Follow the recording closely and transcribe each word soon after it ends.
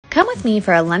Come with me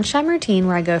for a lunchtime routine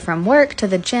where I go from work to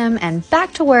the gym and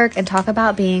back to work and talk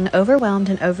about being overwhelmed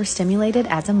and overstimulated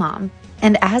as a mom.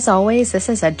 And as always, this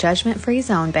is a judgment-free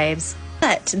zone, babes.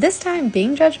 But this time,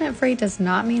 being judgment-free does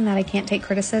not mean that I can't take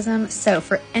criticism. So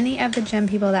for any of the gym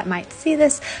people that might see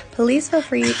this, please feel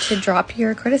free to drop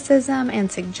your criticism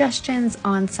and suggestions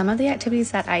on some of the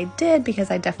activities that I did, because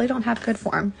I definitely don't have good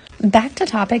form. Back to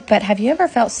topic, but have you ever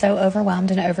felt so overwhelmed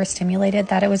and overstimulated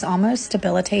that it was almost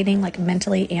debilitating, like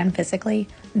mentally and physically?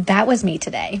 That was me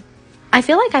today. I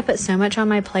feel like I put so much on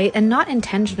my plate, and not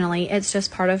intentionally, it's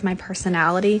just part of my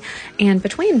personality. And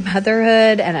between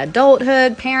motherhood and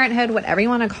adulthood, parenthood, whatever you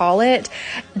want to call it,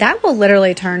 that will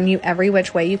literally turn you every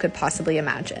which way you could possibly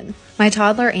imagine. My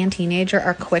toddler and teenager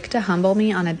are quick to humble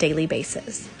me on a daily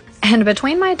basis. And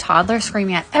between my toddler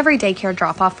screaming at every daycare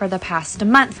drop-off for the past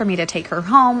month for me to take her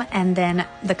home, and then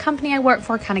the company I work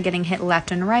for kind of getting hit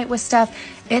left and right with stuff,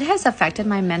 it has affected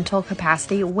my mental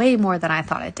capacity way more than I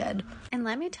thought it did. And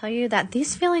let me tell you that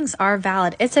these feelings are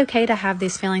valid. It's okay to have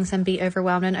these feelings and be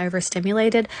overwhelmed and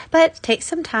overstimulated, but take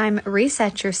some time,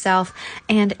 reset yourself,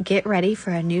 and get ready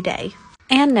for a new day.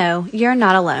 And no, you're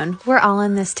not alone. We're all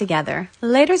in this together.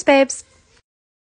 Laters, babes.